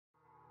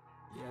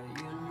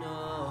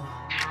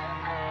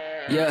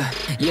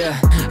Yeah.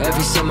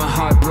 Every summer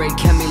heartbreak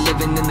kept me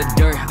living in the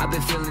dirt. I've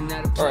been feeling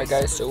that. Alright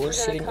guys, so we're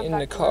sitting in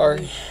the car,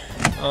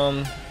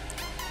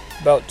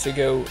 about to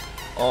go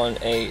on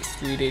a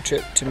 3-day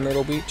trip to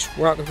Myrtle Beach.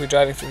 We're not going to be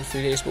driving for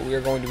 3 days, but we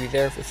are going to be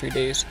there for 3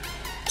 days.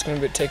 It's going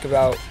to take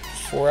about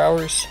 4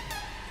 hours.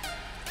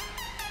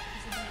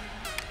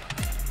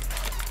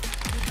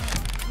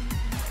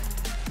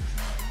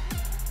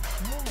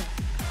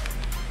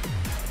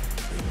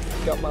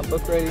 Got my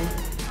book ready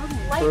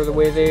for the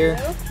way there.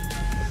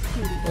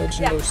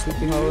 Legend of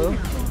Sleepy Hollow.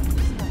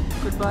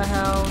 Goodbye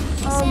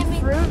house.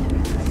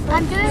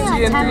 I'm doing See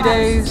you in 3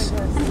 days.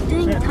 I'm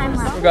doing a time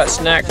lapse. We got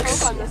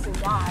snacks.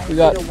 We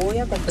got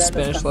a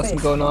Spanish lesson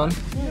going on.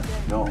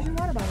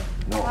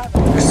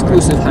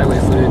 Exclusive highway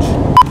footage.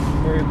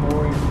 Very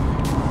boring.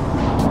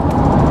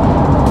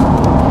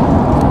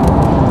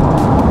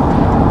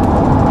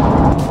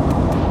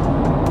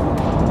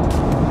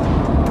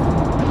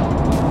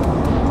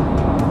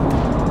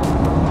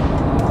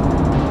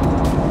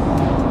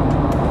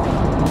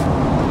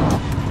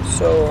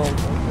 So,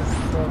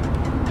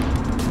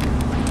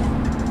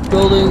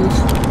 buildings,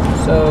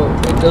 so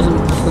it doesn't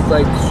just look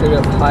like straight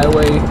up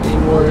highway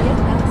anymore.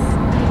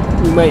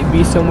 We might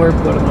be somewhere,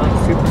 but I'm not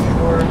super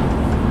sure.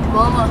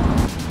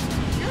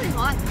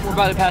 We're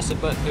about to pass it,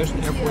 but there's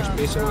an Air Force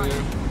base over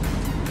there.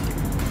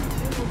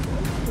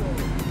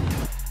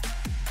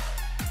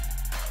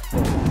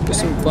 There's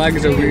some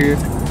flags over here.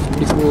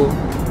 Pretty cool.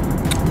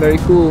 Very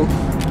cool.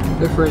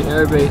 Different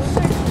air base.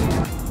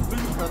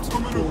 Got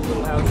some cool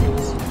little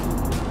houses.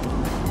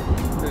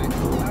 Very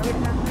cool.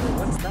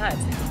 What's that?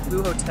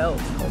 Blue Hotel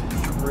called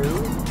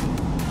True?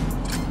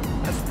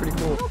 That's pretty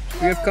cool.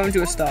 We have come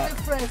to a stop.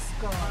 We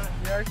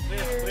are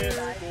here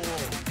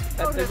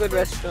at the good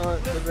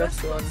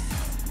restaurant.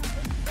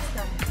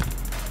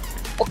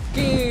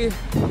 Okay.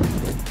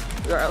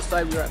 We are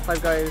outside. We are at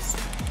Five Guys.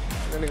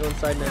 We're gonna go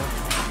inside now.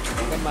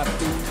 Got my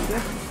food.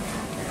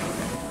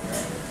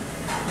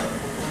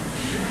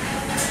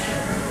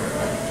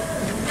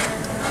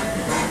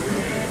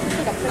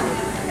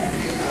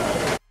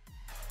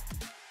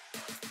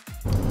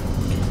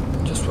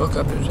 Just woke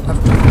up after a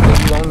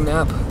big long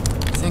nap.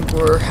 I think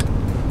we're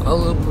a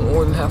little bit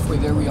more than halfway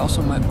there. We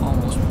also might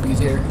almost be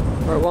there.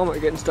 We're at Walmart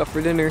getting stuff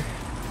for dinner.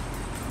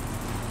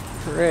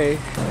 Hooray.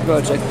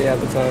 Go check the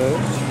advertisers.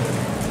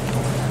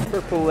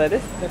 Purple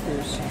lettuce,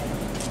 peppers.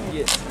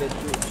 Yes,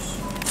 lettuce.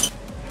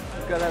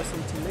 We've got to have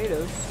some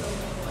tomatoes.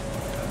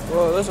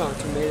 Whoa, those aren't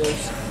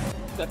tomatoes.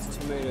 That's a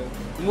tomato.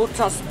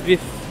 Muchas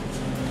beef.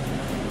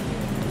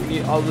 We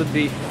need all the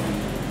beef.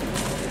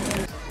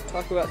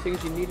 Talk about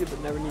things you needed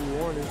but never knew you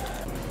wanted.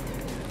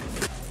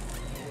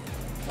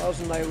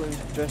 Thousand Island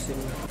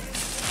dressing.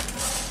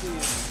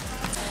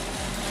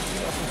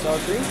 Got some sour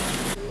cream.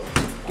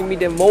 Give me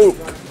the milk.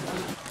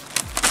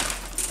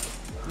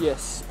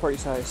 Yes, party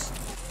size.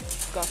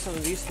 Got some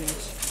of these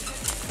things.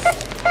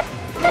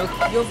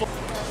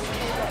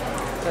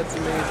 That's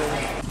amazing.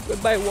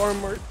 Goodbye,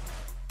 Walmart.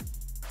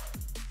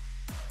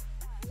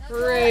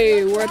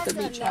 Hooray, we're at the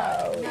beach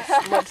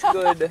house. Much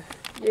good.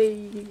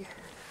 Yay.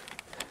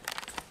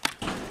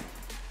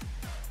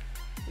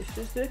 This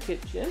is the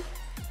kitchen.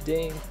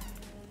 Dang.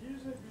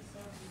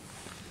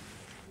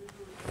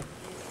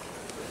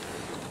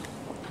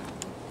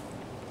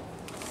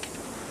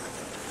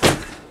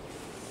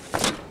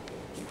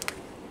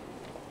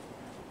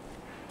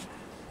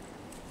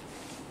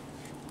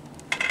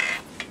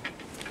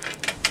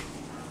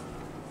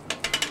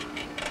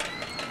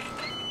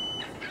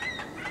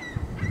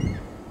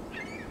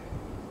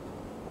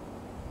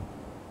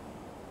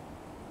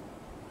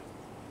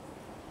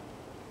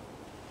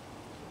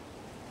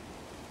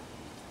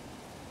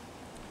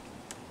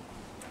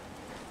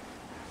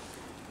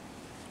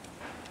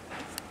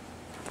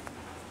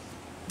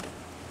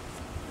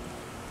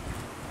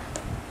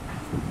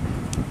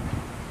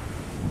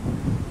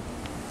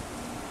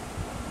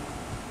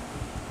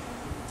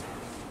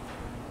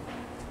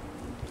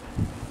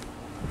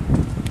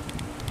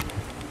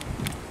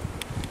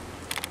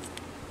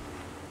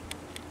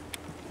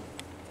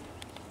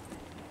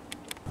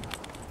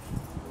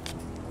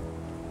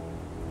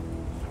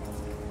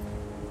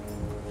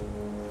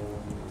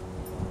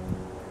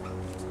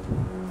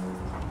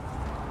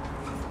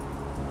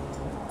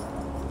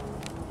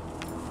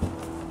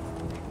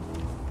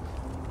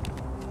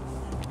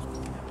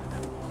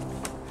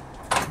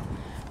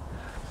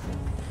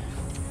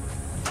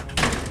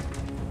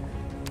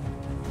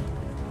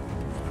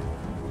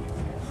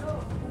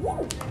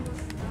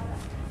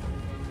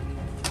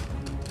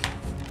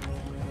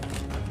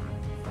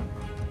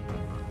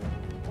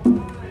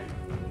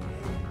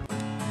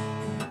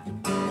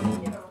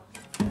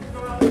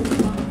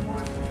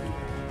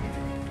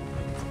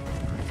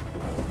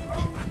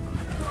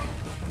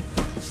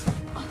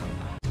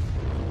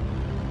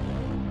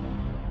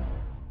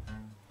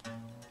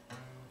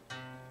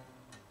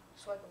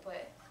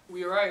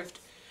 We arrived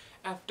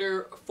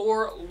after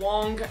 4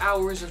 long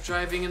hours of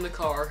driving in the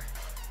car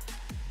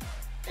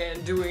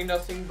and doing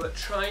nothing but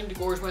trying to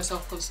gorge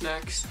myself on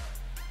snacks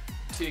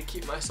to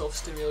keep myself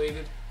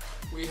stimulated.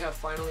 we have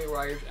finally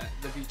arrived at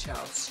the beach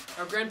house.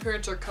 Our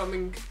grandparents are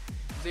coming.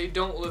 They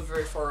don't live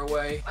very far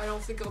away. I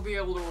don't think I'll be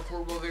able to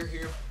record while they're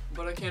here,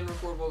 but I can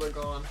record while they're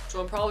gone.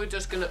 So I'm probably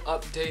just gonna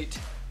update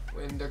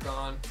when they're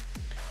gone.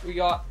 We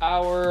got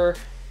our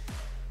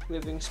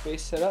living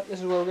space set up.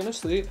 This is where we're gonna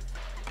sleep.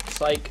 It's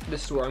like,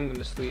 this is where I'm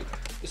gonna sleep.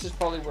 This is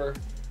probably where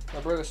my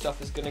brother's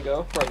stuff is gonna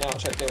go. Right now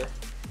it's right there.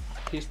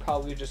 He's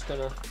probably just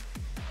gonna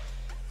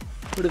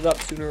put it up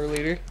sooner or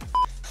later.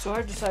 So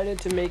I decided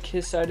to make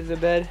his side of the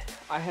bed.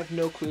 I have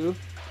no clue,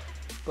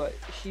 but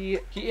he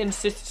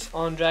insists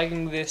on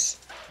dragging this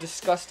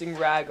disgusting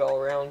rag all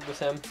around with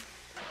him.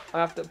 I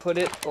have to put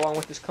it along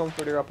with this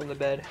comforter up on the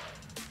bed.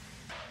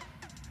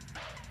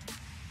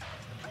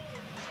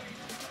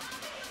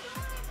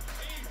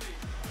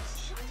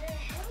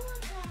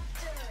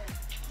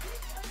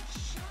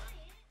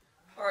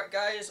 Alright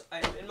guys,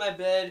 I'm in my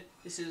bed.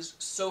 This is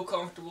so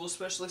comfortable,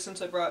 especially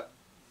since I brought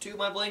 2 of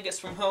my blankets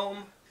from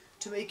home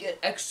to make it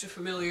extra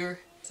familiar.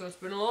 So it's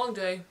been a long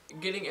day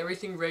getting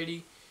everything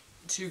ready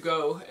to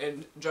go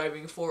and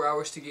driving 4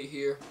 hours to get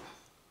here.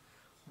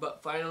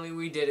 But finally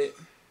we did it.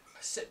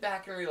 Sit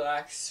back and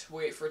relax,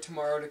 wait for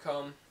tomorrow to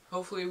come.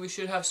 Hopefully we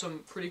should have some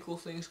pretty cool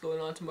things going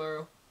on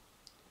tomorrow.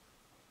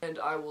 And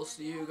I will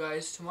see you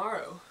guys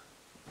tomorrow.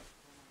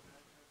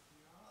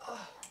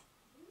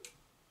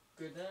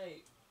 Good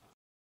night.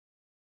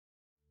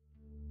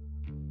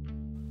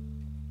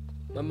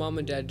 My mom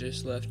and dad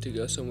just left to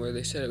go somewhere.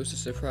 They said it was a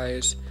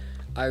surprise.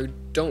 I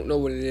don't know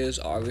what it is,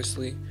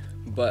 obviously,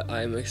 but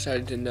I'm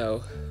excited to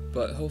know.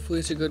 But hopefully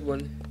it's a good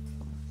one.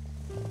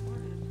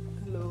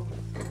 Hello.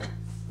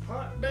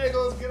 Hot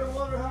bagels, get them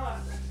water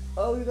hot.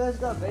 Oh, you guys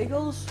got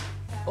bagels?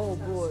 Oh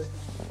boy.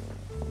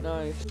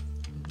 Nice.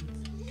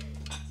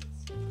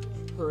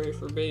 Hooray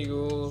for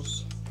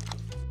bagels.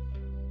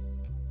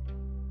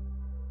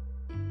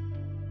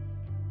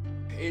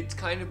 It's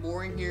kind of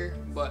boring here,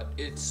 but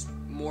it's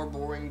more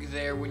boring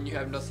there when you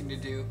have nothing to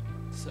do.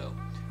 So,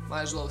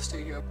 might as well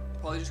stay here.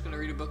 Probably just gonna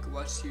read a book or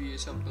watch TV or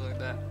something like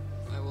that.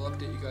 I will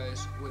update you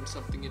guys when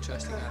something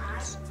interesting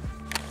happens.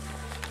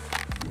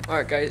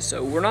 Alright guys,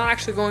 so we're not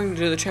actually going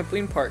to the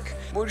trampoline park,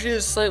 which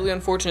is slightly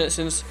unfortunate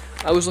since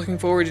I was looking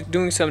forward to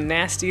doing some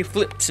nasty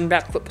flips and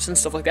backflips and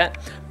stuff like that.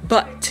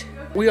 But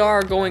we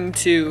are going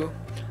to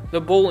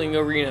the bowling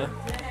arena.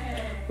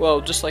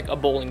 Well, just like a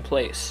bowling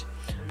place.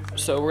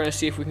 So we're gonna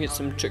see if we can get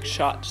some trick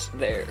shots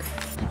there.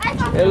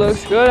 It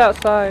looks good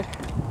outside.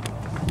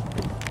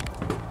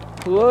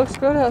 Looks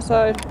good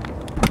outside.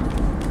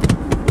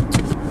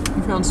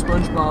 We found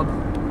SpongeBob.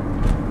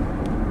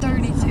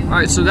 32.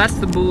 Alright, so that's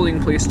the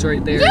bowling place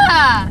right there.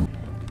 Yeah!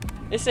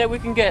 They said we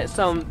can get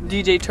some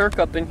DJ Turk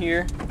up in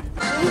here.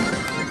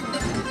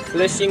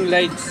 Flashing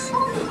lights.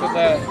 Look at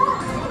that.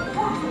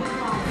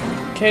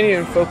 Can't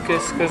even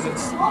focus because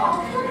it's...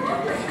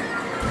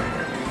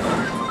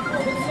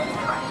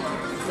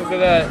 Look at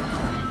that.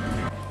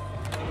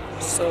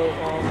 So,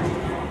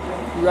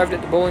 we arrived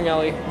at the bowling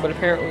alley, but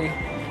apparently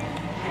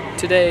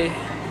today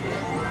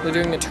they're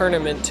doing a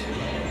tournament.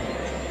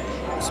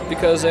 It's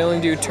because they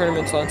only do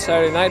tournaments on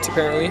Saturday nights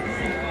apparently,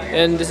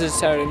 and this is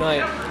Saturday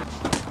night.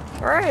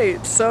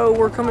 Alright, so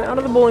we're coming out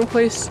of the bowling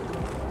place.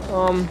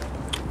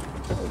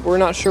 We're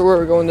not sure where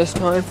we're going this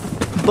time,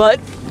 but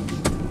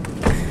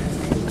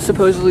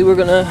supposedly we're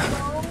gonna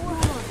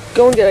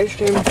go and get ice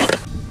cream.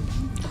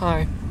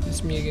 Hi,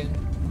 it's me again.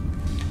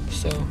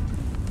 So,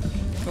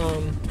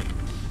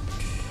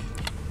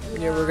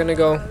 yeah, we're gonna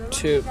go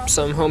to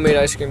some homemade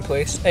ice cream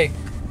place. Hey,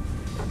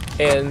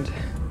 and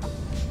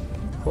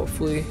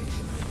hopefully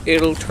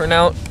it'll turn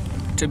out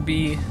to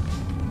be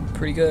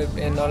pretty good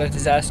and not a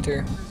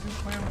disaster.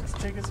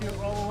 Oh, she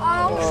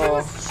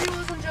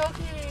wasn't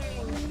joking.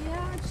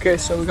 Okay,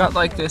 so we got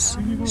like this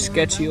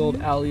sketchy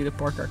old alley to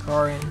park our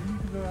car in.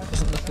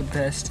 Doesn't look the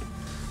best,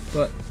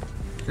 but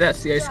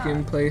that's the ice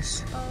cream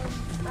place.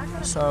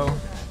 So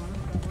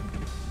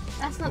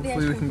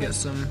hopefully we can get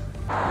some.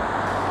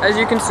 As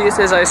you can see, it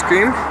says ice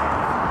cream.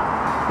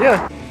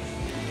 Yeah.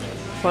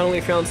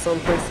 Finally found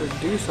some place to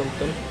do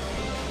something.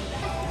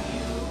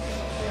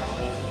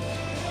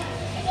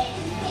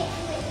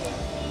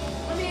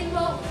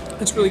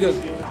 It's really good.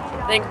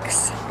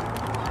 Thanks.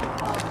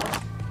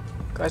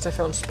 Guys, I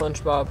found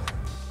SpongeBob.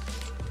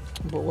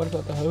 But what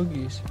about the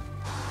hoagies?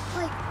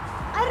 Like,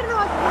 I don't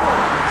know if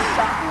you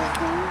chocolate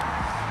thing.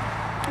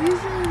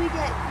 Usually we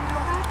get,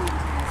 what happens in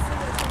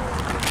the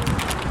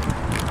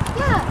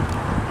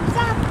yeah,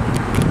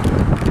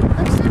 exactly.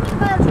 Like, something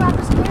about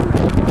Travis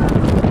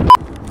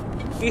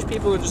camera. These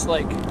people are just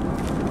like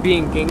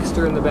being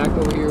gangster in the back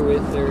over here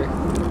with their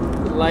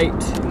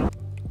light.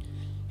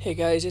 Hey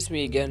guys, it's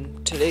me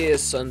again. Today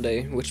is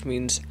Sunday, which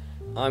means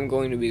I'm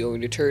going to be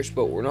going to church,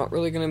 but we're not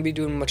really going to be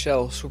doing much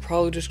else. We're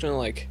probably just going to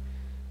like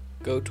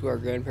go to our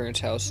grandparents'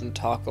 house and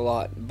talk a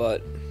lot,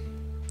 but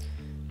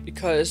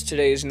because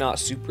today is not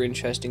super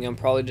interesting, I'm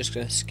probably just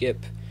going to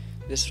skip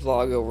this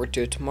vlog over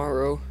to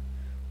tomorrow,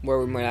 where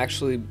we might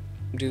actually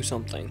do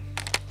something.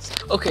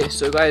 Okay,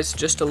 so guys,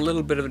 just a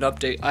little bit of an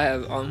update. I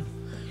have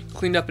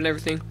cleaned up and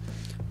everything,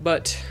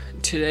 but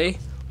today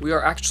we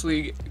are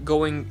actually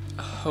going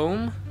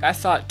home. I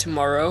thought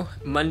tomorrow,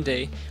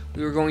 Monday,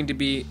 we were going to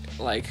be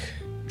like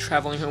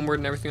traveling homeward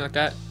and everything like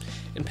that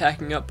and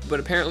packing up, but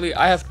apparently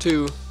I have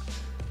to,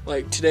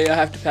 like today I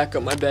have to pack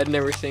up my bed and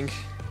everything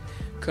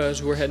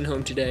because we're heading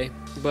home today.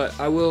 But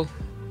I will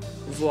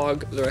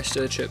vlog the rest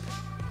of the trip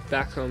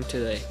back home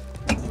today.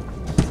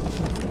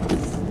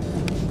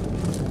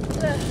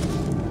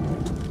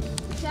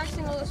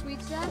 Taxing all the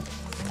sweets, Dad? I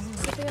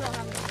think I don't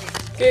have any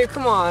sweets. Okay,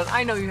 come on.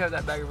 I know you have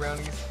that bag of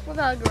brownies. What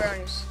about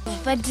brownies?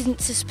 If I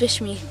didn't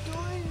suspicion me.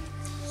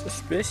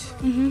 Suspicious?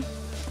 Mm-hmm.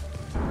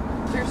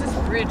 There's this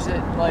bridge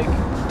that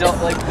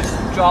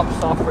just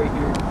drops off right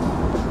here.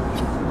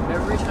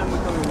 Every time we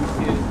come here, we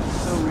see it.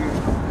 It's so weird.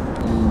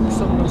 There's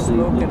someone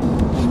smoking.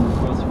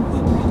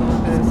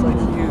 And it's like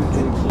huge.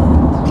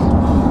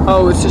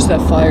 Oh, it's just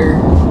that fire.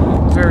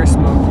 Very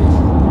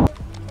smoky.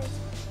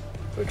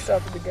 Quick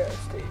stop at the gas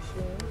station.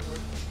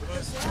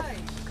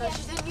 Because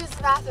she didn't use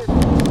the bathroom.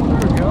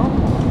 There we go.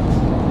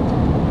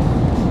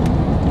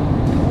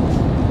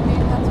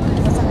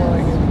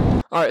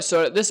 Alright,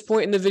 so at this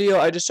point in the video,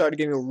 I just started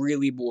getting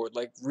really bored.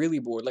 Like, really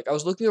bored. Like, I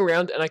was looking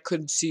around and I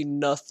could see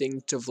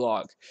nothing to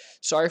vlog.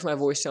 Sorry if my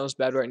voice sounds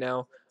bad right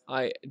now.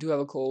 I do have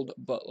a cold,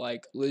 but,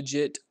 like,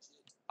 legit,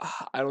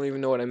 I don't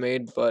even know what I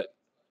made, but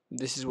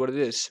this is what it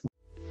is.